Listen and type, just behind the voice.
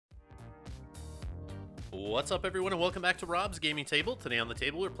What's up, everyone, and welcome back to Rob's Gaming Table. Today on the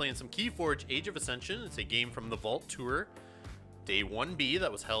table, we're playing some KeyForge Age of Ascension. It's a game from the Vault Tour, Day 1B,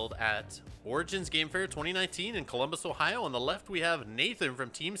 that was held at Origins Game Fair 2019 in Columbus, Ohio. On the left, we have Nathan from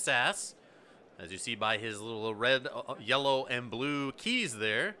Team SAS, as you see by his little red, yellow, and blue keys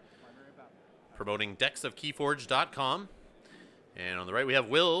there, promoting decksofkeyforge.com. And on the right, we have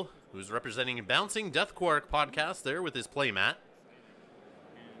Will, who's representing Bouncing Death Quark podcast there with his playmat.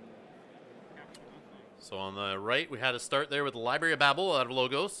 So on the right, we had a start there with the Library of Babel out of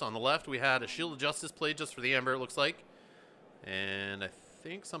Logos. On the left, we had a Shield of Justice played just for the Amber, it looks like. And I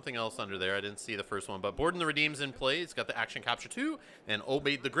think something else under there. I didn't see the first one. But Borden the Redeem's in play. It's got the Action Capture 2. And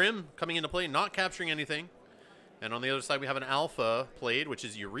Obeyed the Grim coming into play, not capturing anything. And on the other side, we have an Alpha played, which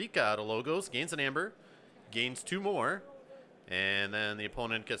is Eureka out of Logos. Gains an Amber. Gains 2 more. And then the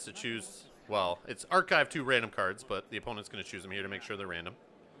opponent gets to choose, well, it's archive 2 random cards, but the opponent's going to choose them here to make sure they're random.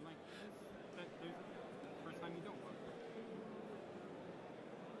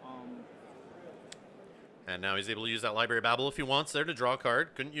 And now he's able to use that Library of Babel if he wants there to draw a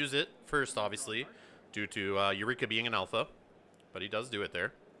card. Couldn't use it first, obviously, due to Eureka being an alpha. But he does do it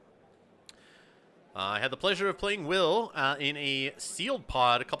there. I had the pleasure of playing Will in a sealed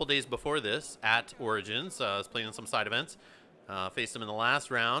pod a couple days before this at Origins. I was playing in some side events. Faced him in the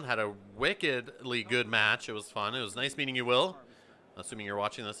last round. Had a wickedly good match. It was fun. It was nice meeting you, Will. Assuming you're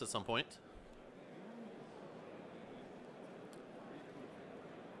watching this at some point.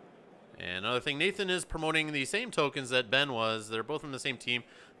 And another thing, Nathan is promoting the same tokens that Ben was. They're both from the same team.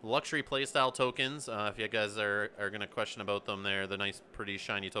 Luxury playstyle tokens. If you guys are going to question about them, they're the nice, pretty,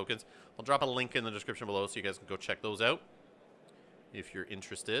 shiny tokens. I'll drop a link in the description below so you guys can go check those out if you're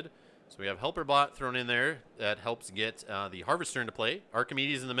interested. So we have Helper Bot thrown in there. That helps get the Harvester into play.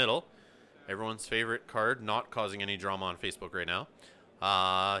 Archimedes in the middle. Everyone's favorite card, not causing any drama on Facebook right now.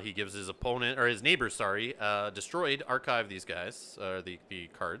 He gives his opponent, or his neighbor, sorry, destroyed, archive these guys, the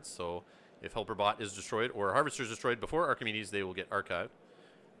cards. So if Helperbot is destroyed or Harvester is destroyed before Archimedes, they will get archived.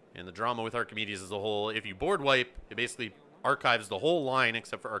 And the drama with Archimedes is the whole, if you board wipe, it basically archives the whole line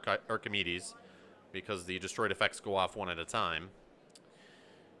except for Archimedes, because the destroyed effects go off one at a time.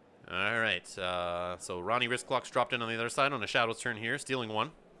 All right, so Ronnie Wristclock's dropped in on the other side on a Shadow's turn here, stealing one.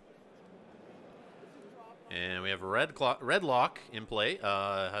 And we have Red Lock in play,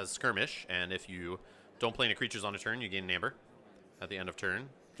 has Skirmish, and if you don't play any creatures on a turn, you gain an Amber at the end of turn.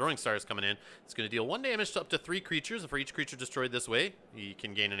 Throwing Star is coming in. It's going to deal 1 damage to up to 3 creatures, and for each creature destroyed this way, he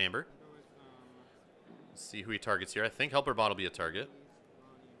can gain an Amber. Let's see who he targets here. I think Helperbot will be a target.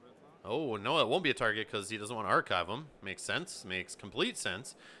 Oh, no, it won't be a target because he doesn't want to archive him. Makes sense. Makes complete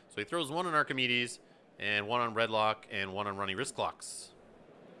sense. So he throws 1 on Archimedes, and 1 on Red Lock, and 1 on Ronnie Wristclocks.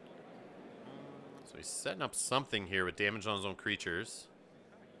 So he's setting up something here with damage on his own creatures.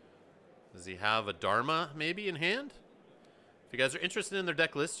 Does he have a Dharma maybe in hand? If you guys are interested in their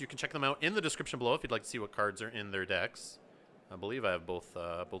deck list, you can check them out in the description below if you'd like to see what cards are in their decks. I believe I have both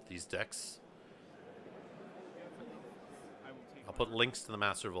these decks. I'll put links to the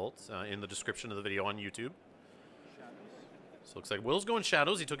Master Vault in the description of the video on YouTube. So it looks like Will's going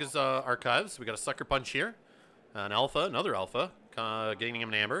Shadows. He took his archives. We got a Sucker Punch here. An Alpha, another Alpha, gaining him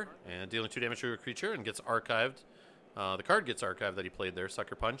an Amber and dealing 2 damage to a creature and gets archived. The card gets archived that he played there,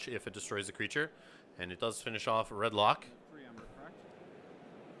 Sucker Punch, if it destroys the creature. And it does finish off Red Lock.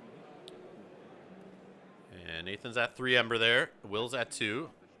 And Nathan's at 3 Ember there. Will's at 2.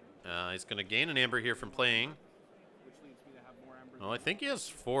 He's going to gain an Amber here from playing. Oh, I think he has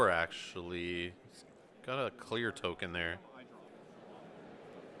 4, actually. He's got a clear token there.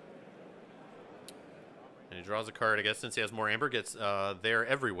 And he draws a card, I guess, since he has more Amber, gets there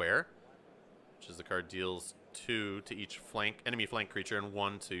everywhere, which is the card deals 2 to each enemy flank creature and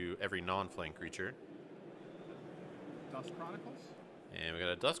 1 to every non-flank creature. Dust Chronicles? And we got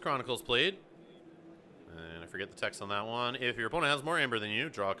a Dust Chronicles played. And I forget the text on that one. If your opponent has more Amber than you,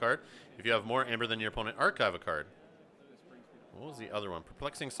 draw a card. If you have more Amber than your opponent, archive a card. What was the other one?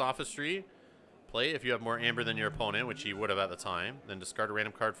 Perplexing Sophistry. Play if you have more Amber than your opponent, which you would have at the time. Then discard a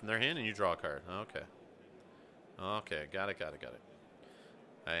random card from their hand and you draw a card. Okay. Okay, got it.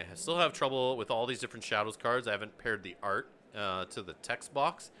 I still have trouble with all these different Shadows cards. I haven't paired the art to the text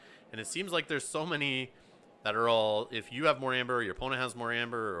box. And it seems like there's so many that are all, if you have more Amber, or your opponent has more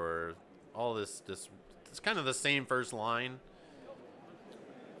Amber, or all this it's kind of the same first line.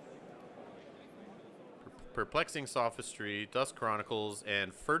 Perplexing Sophistry, Dust Chronicles,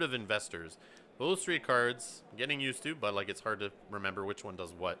 and Furtive Investors. Those 3 cards, I'm getting used to, but like it's hard to remember which one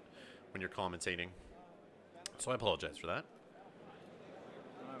does what when you're commentating. So I apologize for that.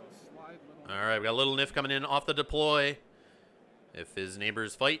 All right, we got a little Nif coming in off the deploy. If his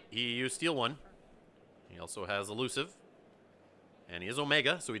neighbors fight, you steal 1. He also has Elusive. And he is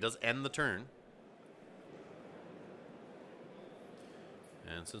Omega, so he does end the turn.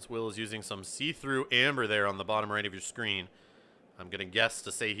 And since Will is using some see-through amber there on the bottom right of your screen, I'm going to guess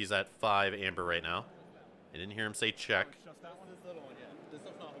to say he's at 5 amber right now. I didn't hear him say check. It's just that one? This little one, yeah. This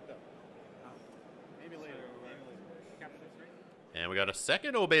stuff's not hooked up. Maybe later. Capture 3? And we got a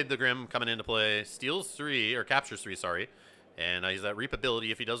second Obeyed the Grim coming into play. Steals 3, or captures 3, sorry. And he's at Reap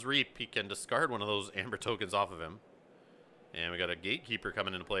ability. If he does Reap, he can discard one of those amber tokens off of him. And we got a Gatekeeper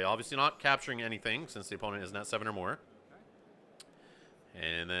coming into play. Obviously not capturing anything since the opponent is net 7 or more.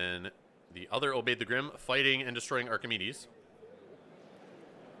 And then the other Obeyed the Grim fighting and destroying Archimedes.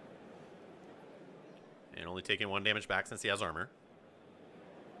 And only taking 1 damage back since he has armor.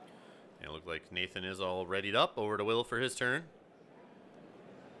 And it looked like Nathan is all readied up. Over to Will for his turn.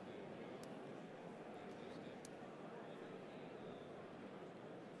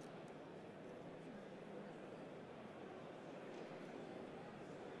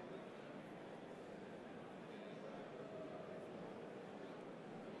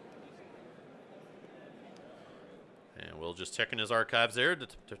 And Will just checking his archives there,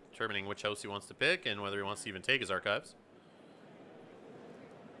 determining which house he wants to pick and whether he wants to even take his archives.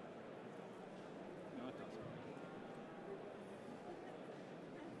 No, it doesn't.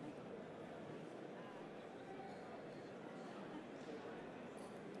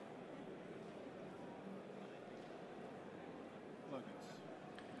 Logos.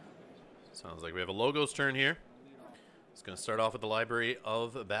 Sounds like we have a Logos turn here. It's going to start off with the Library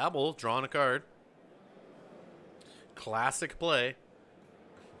of Babel, drawing a card. Classic play.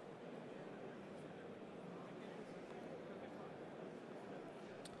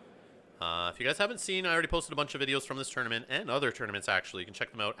 If you guys haven't seen, I already posted a bunch of videos from this tournament and other tournaments, actually. You can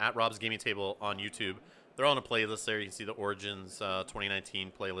check them out at Rob's Gaming Table on YouTube. They're all in a playlist there. You can see the Origins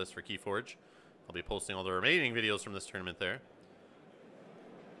 2019 playlist for KeyForge. I'll be posting all the remaining videos from this tournament there.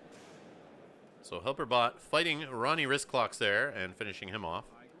 So Helperbot fighting Ronnie Wristclocks there and finishing him off.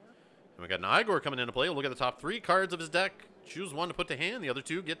 And we got an Igor coming into play. We'll look at the top 3 cards of his deck. Choose one to put to hand. The other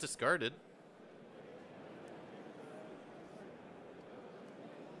 2 get discarded.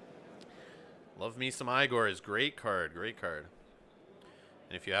 Love me some Igors. Great card. Great card.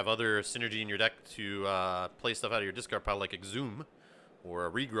 And if you have other synergy in your deck to play stuff out of your discard pile like Exhume or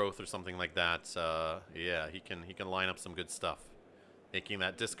a Regrowth or something like that, yeah, he can line up some good stuff, making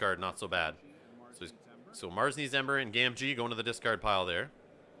that discard not so bad. So Mars Needs Ember and Gamgee going to the discard pile there.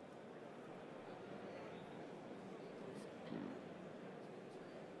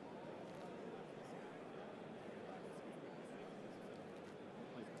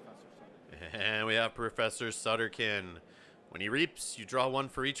 And we have Professor Sutterkin. When he reaps, you draw 1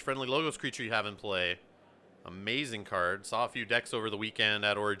 for each friendly Logos creature you have in play. Amazing card. Saw a few decks over the weekend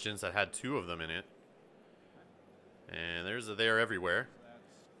at Origins that had 2 of them in it. And there's a There Everywhere.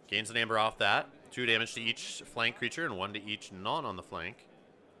 Gains an Amber off that. 2 damage to each flank creature and 1 to each non on the flank.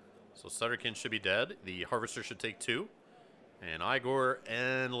 So Sutterkin should be dead. The Harvester should take 2. And Igor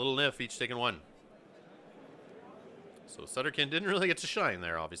and Little Nif each taking 1. So Sutterkin didn't really get to shine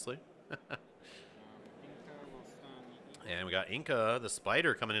there, obviously. And we got Inca, the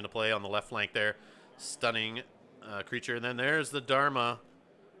spider, coming into play on the left flank there. Stunning creature. And then there's the Dharma.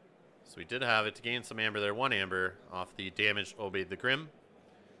 So we did have it to gain some amber there. 1 amber off the damaged Obeyed the Grim.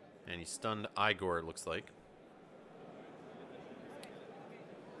 And he stunned Igor, it looks like.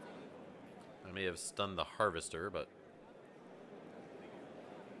 I may have stunned the Harvester, but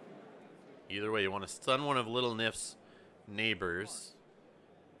either way, you want to stun one of Little Nif's neighbors.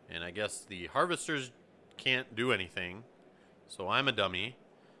 And I guess the Harvesters can't do anything. So I'm a dummy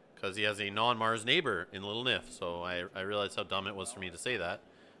because he has a non-Mars neighbor in Little Nif. So I realized how dumb it was for me to say that.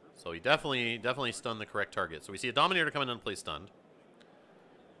 So he definitely stunned the correct target. So we see a Dominator coming in and play stunned.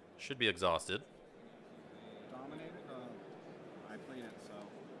 Should be exhausted. Dominated? I played it, so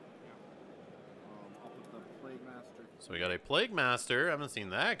I'll put the Plague Master. So we got a Plague Master. I haven't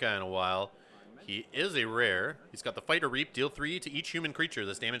seen that guy in a while. He is a rare. He's got the Fighter Reap. Deal 3 to each human creature.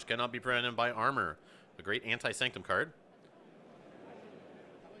 This damage cannot be prevented by armor. A great anti-sanctum card.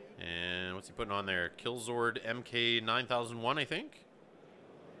 And what's he putting on there? Killzord MK 9001, I think.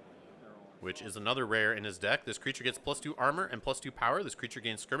 Which is another rare in his deck. This creature gets +2 armor and +2 power. This creature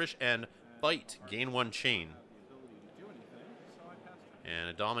gains skirmish and bite. Gain 1 chain. And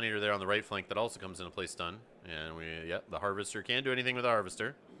a Dominator there on the right flank that also comes into play stun. And the Harvester can't do anything with the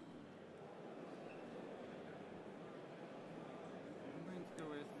Harvester.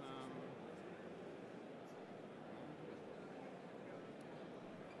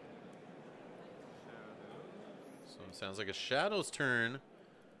 So it sounds like a Shadow's turn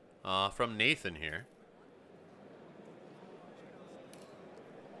from Nathan here.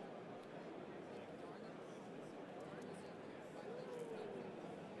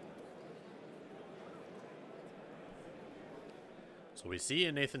 So we see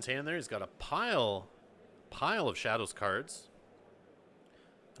in Nathan's hand there, he's got a pile of Shadows cards.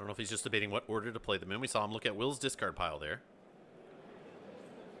 I don't know if he's just debating what order to play them in. We saw him look at Will's discard pile there.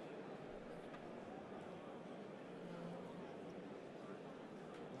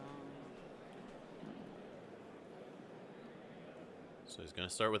 So he's going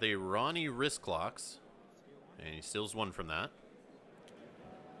to start with a Ronnie Wrist Clocks, and he steals one from that.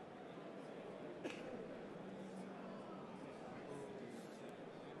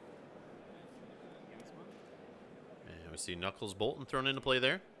 And we see Knuckles Bolton thrown into play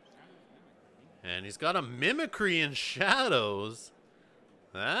there. And he's got a Mimicry in Shadows.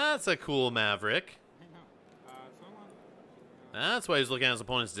 That's a cool Maverick. That's why he's looking at his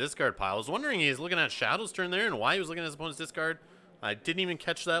opponent's discard pile. I was wondering he's looking at Shadows turn there and why he was looking at his opponent's discard. I didn't even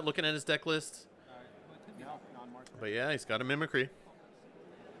catch that looking at his deck list. But yeah, he's got a Mimicry.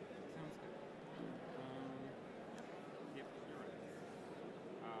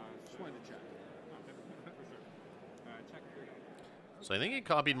 So I think he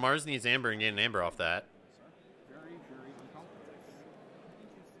copied Mars Needs Amber and gained an Amber off that.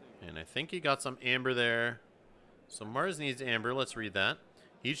 And I think he got some Amber there. So Mars Needs Amber. Let's read that.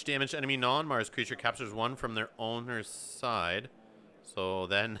 Each damaged enemy non-Mars creature captures one from their owner's side. So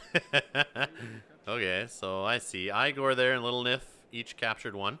then... okay, so I see. Igor there and Little Nif each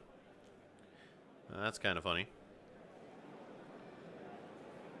captured one. That's kind of funny.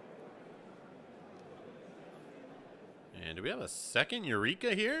 And do we have a second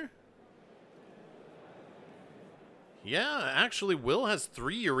Eureka here? Yeah, actually, Will has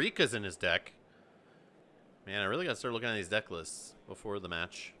 3 Eurekas in his deck. Man, I really got to start looking at these deck lists before the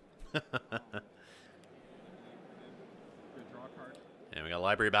match. And we got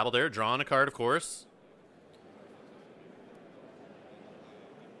Library Babble there. Drawing a card, of course.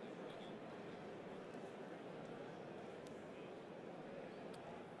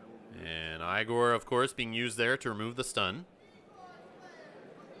 And Igor, of course, being used there to remove the stun.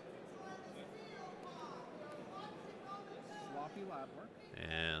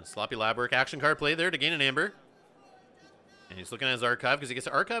 And Sloppy Lab Work action card play there to gain an Amber. And he's looking at his archive because he gets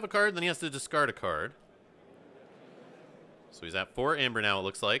to archive a card, then he has to discard a card. So he's at 4 Amber now, it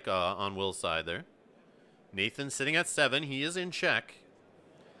looks like, on Will's side there. Nathan sitting at 7. He is in check.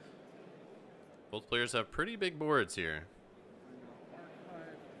 Both players have pretty big boards here.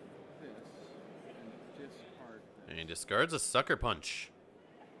 And he discards a Sucker Punch.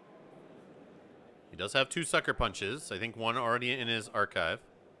 He does have 2 Sucker Punches. I think one already in his archive.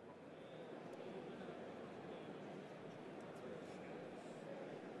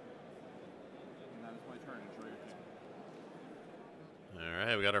 All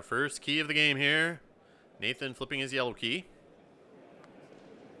right, we got our first key of the game here. Nathan flipping his yellow key.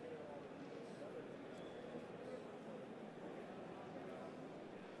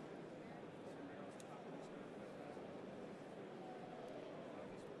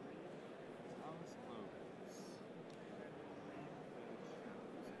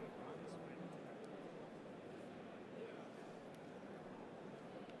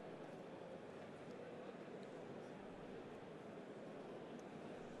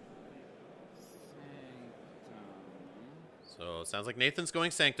 So it sounds like Nathan's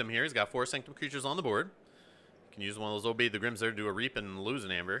going Sanctum here. He's got 4 Sanctum creatures on the board. He can use one of those Obey the Grims there to do a Reap and lose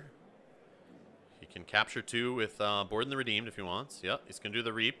an Amber. He can capture 2 with Board and the Redeemed if he wants. Yep, he's going to do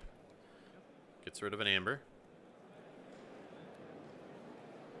the Reap. Gets rid of an Amber.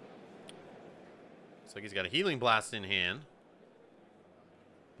 Looks like he's got a Healing Blast in hand.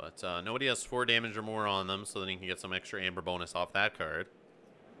 But nobody has 4 damage or more on them, so then he can get some extra Amber bonus off that card.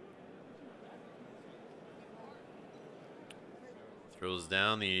 Throws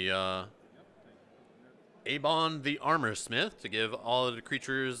down the Abon the Armor Smith to give all of the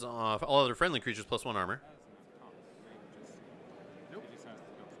creatures, all other friendly creatures +1 armor. Nope.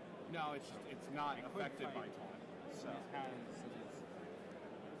 No, it's not affected by taunt. So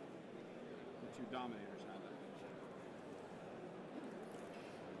the 2 Dominators have it.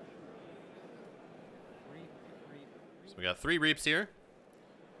 So we got 3 Reaps here.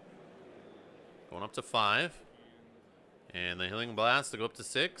 Going up to 5. And the Healing Blast to go up to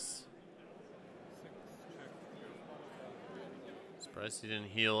 6. Surprised he didn't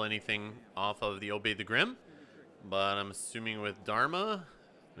heal anything off of the Obey the Grim. But I'm assuming with Dharma,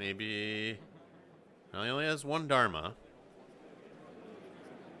 maybe... Well, he only has 1 Dharma.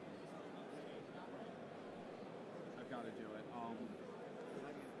 I've got to do it. No,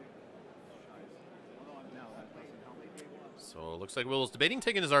 that doesn't help me. So it looks like Will was debating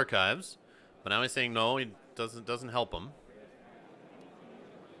taking his archives. But now he's saying no, he doesn't help him.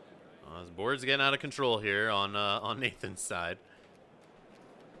 His board's getting out of control here on Nathan's side.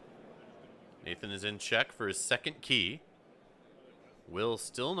 Nathan is in check for his second key. Will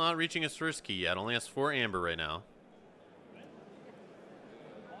still not reaching his first key yet. Only has 4 amber right now.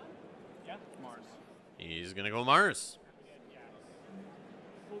 Mars. He's going to go Mars.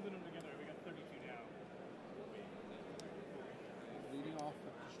 Leading off,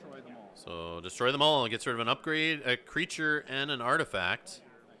 destroy them all. So destroy them all. Gets rid of an upgrade, a creature, and an artifact.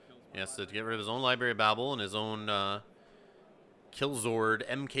 He has to get rid of his own Library of Babel and his own Killzord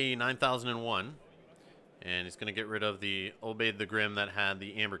MK9001. And he's going to get rid of the Obeyed the Grim that had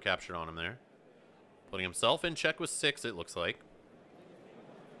the amber captured on him there. Putting himself in check with 6, it looks like.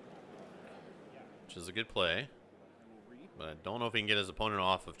 Which is a good play. But I don't know if he can get his opponent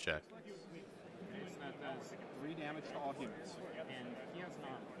off of check. That does 3 damage to all humans. And he has an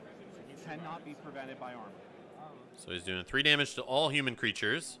armor. So he cannot be prevented by armor. So he's doing 3 damage to all human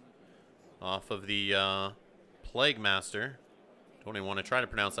creatures off of the Plague Master. Don't even want to try to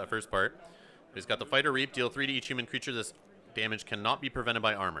pronounce that first part. He's got the Fighter Reap, deal 3 to each human creature. This damage cannot be prevented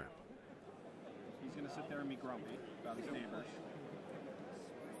by armor. He's going to sit there and be grumpy about his neighbors.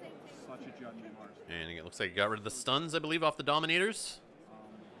 Such a judgment, Mars. And it looks like he got rid of the stuns, I believe, off the Dominators.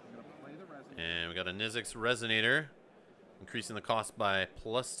 I'm going to play the Resonator. And we got a Nizik's Resonator, increasing the cost by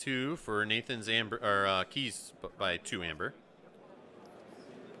 +2 for Nathan's amber or keys by 2 amber.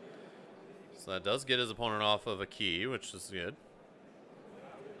 So that does get his opponent off of a key, which is good.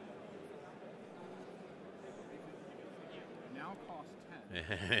 Now cost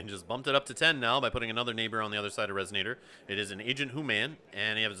 10. And just bumped it up to 10 now by putting another neighbor on the other side of Resonator. It is an Agent Human,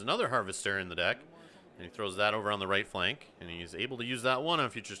 and he has another Harvester in the deck. And he throws that over on the right flank. And he's able to use that one on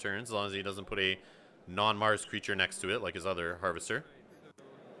future turns, as long as he doesn't put a non-Mars creature next to it, like his other Harvester.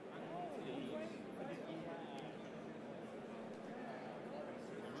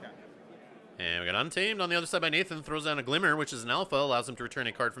 And we got Untamed on the other side by Nathan. Throws down a Glimmer, which is an alpha. Allows him to return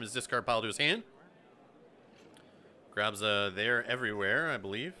a card from his discard pile to his hand. Grabs a There Everywhere, I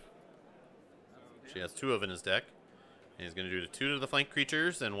believe. She has 2 of in his deck. And he's going to do 2 to the flank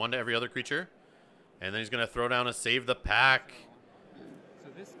creatures and 1 to every other creature. And then he's going to throw down a Save the Pack.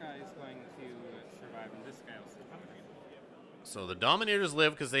 So this guy is going to survive, and this guy will survive. So the Dominators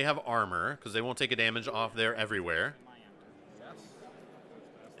live because they have armor, because they won't take a damage off There Everywhere.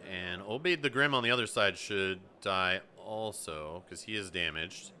 And Obeyed the Grim on the other side should die also, because he is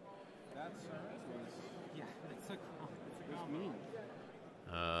damaged. Yeah, it's a Mean.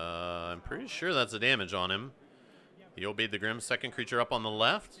 I'm pretty sure that's a damage on him. He Obeyed the Grim, second creature up on the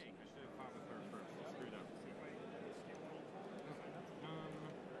left.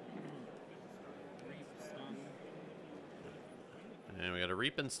 And we got a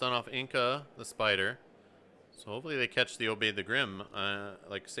Reap and Stun off Inca, the spider. So hopefully they catch the Obeyed the Grim.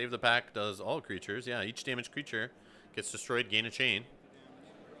 Like Save the Pack does all creatures. Yeah, each damaged creature gets destroyed, gain a chain.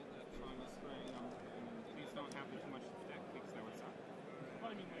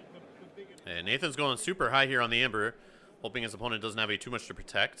 And Nathan's going super high here on the Amber, hoping his opponent doesn't have too much to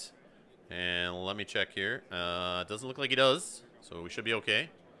protect. And let me check here. Doesn't look like he does, so we should be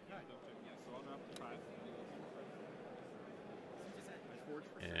okay.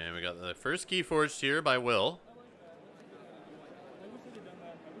 And we got the first KeyForge here by Will.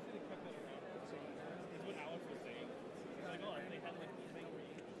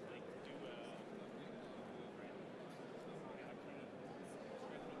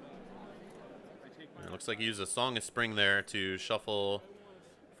 And it looks like you used a Song of Spring there to shuffle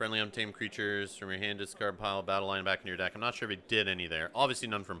friendly untamed creatures from your hand, discard pile, battle line back into your deck. I'm not sure if he did any there. Obviously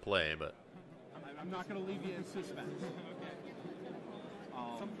none from play, but... I'm not going to leave you in suspense.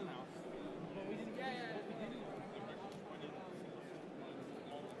 Something else. I'm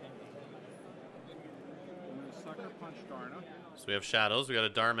going to Sucker Punch Darna. So we have Shadows. We got a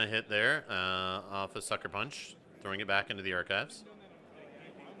Dharma hit there off a Sucker Punch, throwing it back into the archives.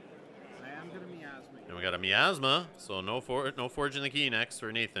 I am going to Miasma. And we got a Miasma, so no Forge in the Key next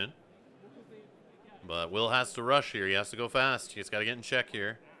for Nathan. But Will has to rush here. He has to go fast. He's got to get in check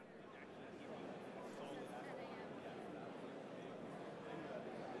here.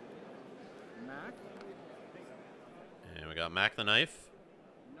 Mac. And we got Mac the Knife.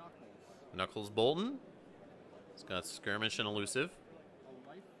 Knuckles. Knuckles Bolton. He's got Skirmish and Elusive. A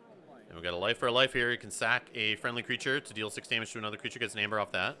life for a life. And we got a life for a life here. You can sack a friendly creature to deal 6 damage to another creature. Gets an Amber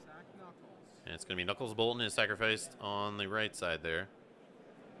off that. Sack Knuckles. And it's going to be Knuckles Bolton is sacrificed on the right side there.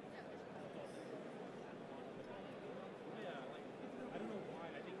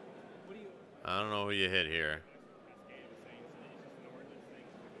 I don't know who you hit here.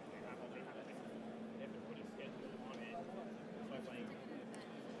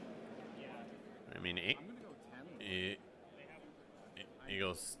 I mean, I'm going to go 10. he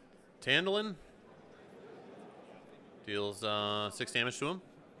goes Tandalin. Deals 6 damage to him.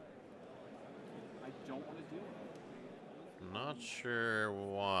 I don't want to do it. Not sure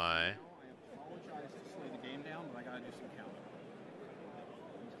why. I apologize to slow the game down, but I gotta do some counting.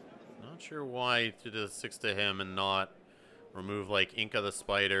 Not sure why to do 6 to him and not remove like Inca the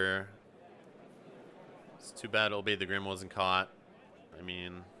Spider. It's too bad Obey the Grim wasn't caught. I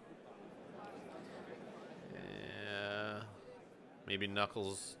mean, yeah, maybe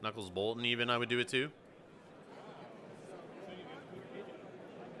Knuckles Bolton even I would do it too.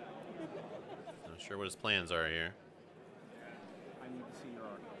 Not sure what his plans are here. I need to see your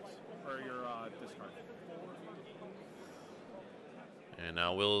archives or your discard. And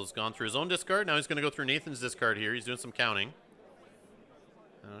now Will's gone through his own discard. Now he's going to go through Nathan's discard here. He's doing some counting.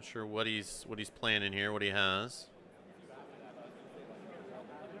 I'm not sure what he's planning here, what he has.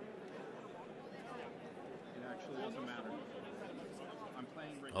 It actually doesn't matter. I'm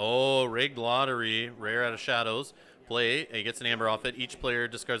playing. Oh, rigged lottery, rare out of Shadows. Play, he gets an amber off it. Each player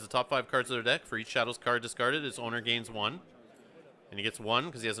discards the top 5 cards of their deck. For each Shadows card discarded, its owner gains 1. And he gets 1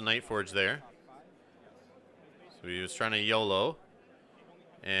 because he has a KeyForge there. So he was trying to YOLO.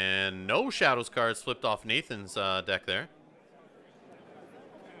 And no Shadows cards flipped off Nathan's deck there.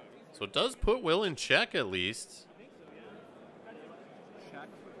 So it does put Will in check at least. Check.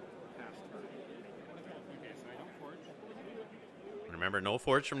 Pass turn. Okay, so I don't forge. Remember, no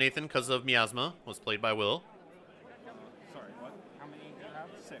Forge from Nathan because of Miasma was played by Will. Sorry, what? How many do you have?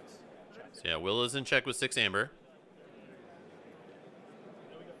 6. Check. So yeah, Will is in check with 6 amber.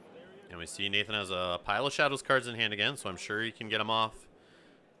 And we see Nathan has a pile of Shadows cards in hand again, so I'm sure he can get them off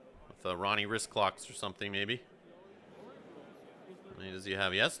with Ronnie wrist clocks or something maybe. How many does he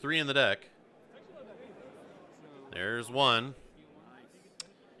have? He has 3 in the deck. There's 1.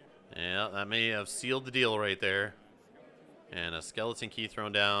 Yeah, that may have sealed the deal right there. And a Skeleton Key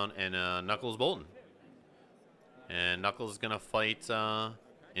thrown down and Knuckles Bolton. And Knuckles is going to fight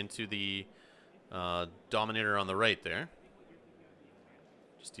into the Dominator on the right there.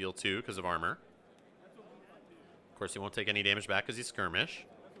 Just deal 2 because of armor. Of course, he won't take any damage back because he's skirmish.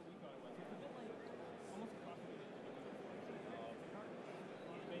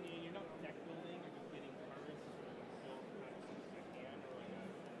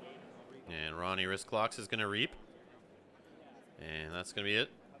 And Ronnie wrist clocks is going to reap. And that's going to be it.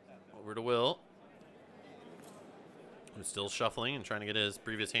 Over to Will, who's still shuffling and trying to get his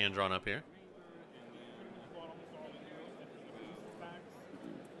previous hand drawn up here.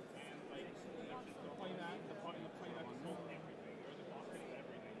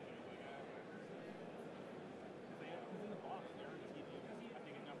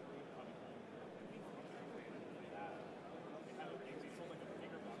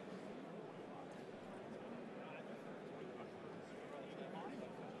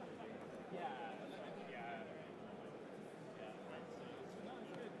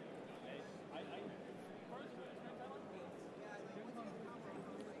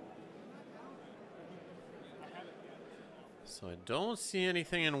 So I don't see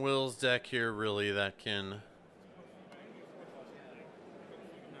anything in Will's deck here really that can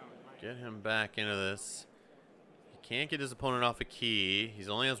get him back into this. He can't get his opponent off a key. He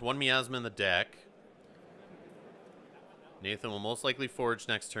only has 1 Miasma in the deck. Nathan will most likely forge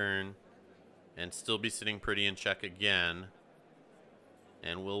next turn and still be sitting pretty in check again.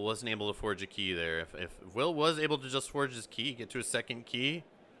 And Will wasn't able to forge a key there. If Will was able to just forge his key, get to a second key,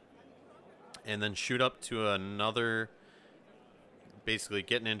 and then shoot up to another, basically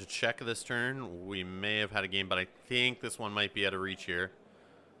getting into check this turn, we may have had a game, but I think this one might be out of reach here.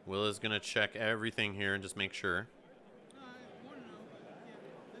 Will is going to check everything here and just make sure.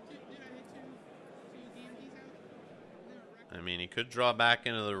 I mean, he could draw back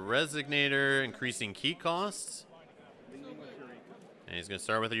into the Resignator, increasing key costs. And he's going to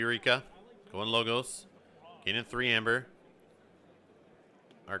start with a Eureka. Going Logos. Gaining 3 amber.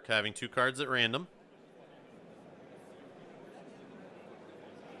 Archiving 2 cards at random.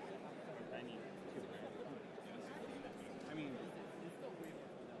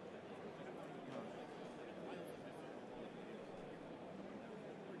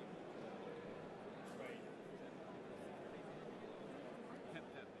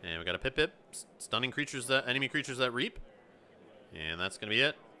 And we got a Pip, stunning creatures that enemy creatures that reap. And that's going to be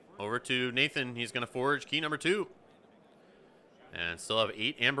it. Over to Nathan. He's going to forge key number 2. And still have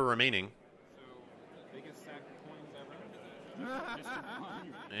 8 amber remaining. So, biggest sack of coins ever. Mr.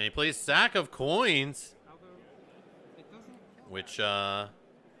 One. And he plays Sack of Coins. Although, it doesn't. Which, I'll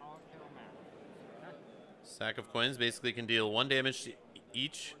kill Matt. Sack of Coins basically can deal 1 damage to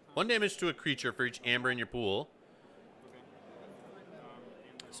each. 1 damage to a creature for each amber in your pool.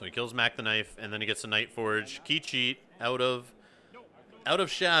 So he kills Mac the Knife, and then he gets a Night Forge. Key cheat out of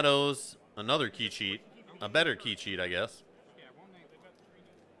shadows. Another key cheat. A better key cheat, I guess.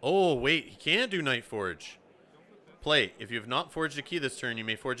 Oh, wait. He can't do Night Forge. Play. If you have not forged a key this turn, you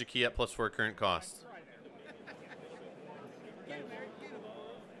may forge a key at +4 current cost.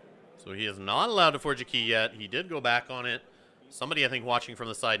 So he is not allowed to forge a key yet. He did go back on it. Somebody, I think, watching from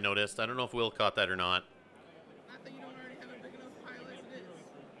the side noticed. I don't know if Will caught that or not.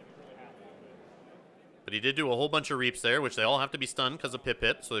 But he did do a whole bunch of reaps there, which they all have to be stunned because of Pip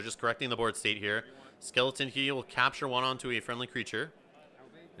Pip. So they're just correcting the board state here. Skeleton Key will capture one onto a friendly creature.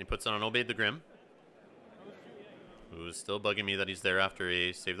 And he puts it on Obeyed the Grim. Who's still bugging me that he's there after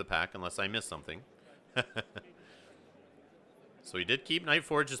a Save the Pack, unless I missed something. So he did keep Night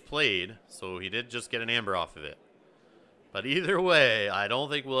Forge as played, so he did just get an Amber off of it. But either way, I don't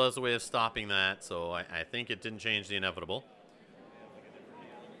think Will has a way of stopping that, so I think it didn't change the inevitable.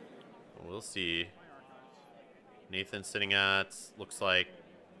 We'll see. Nathan sitting at, looks like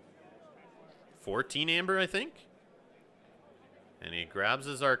 14 Amber, I think. And he grabs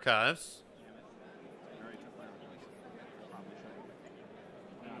his archives.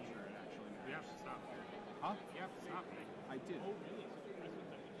 Huh? I did.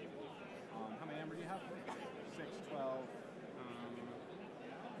 How many amber do you have? 6, 12.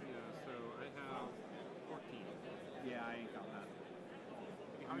 Yeah, so I have 14. Yeah, I ain't got that.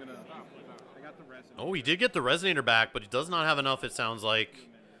 I'm gonna stop without. I got the resonator. Oh, he did get the Resonator back, but he does not have enough, it sounds like.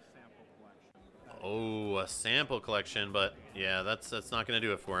 Sample collection. Oh, a sample collection, but yeah, that's not going to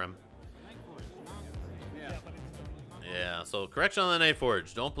do it for him. Yeah. Yeah, so correction on the Night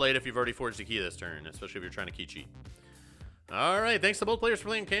Forge. Don't play it if you've already forged a key this turn, especially if you're trying to key cheat. All right, thanks to both players for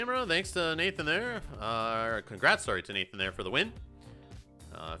playing camera. Thanks to Nathan there. Congrats, sorry, to Nathan there for the win.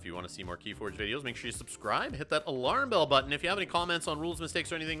 If you want to see more KeyForge videos, make sure you subscribe. Hit that alarm bell button. If you have any comments on rules,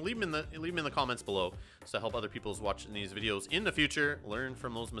 mistakes, or anything, leave them in the comments below to help other people watching these videos in the future learn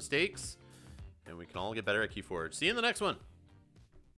from those mistakes, and we can all get better at KeyForge. See you in the next one.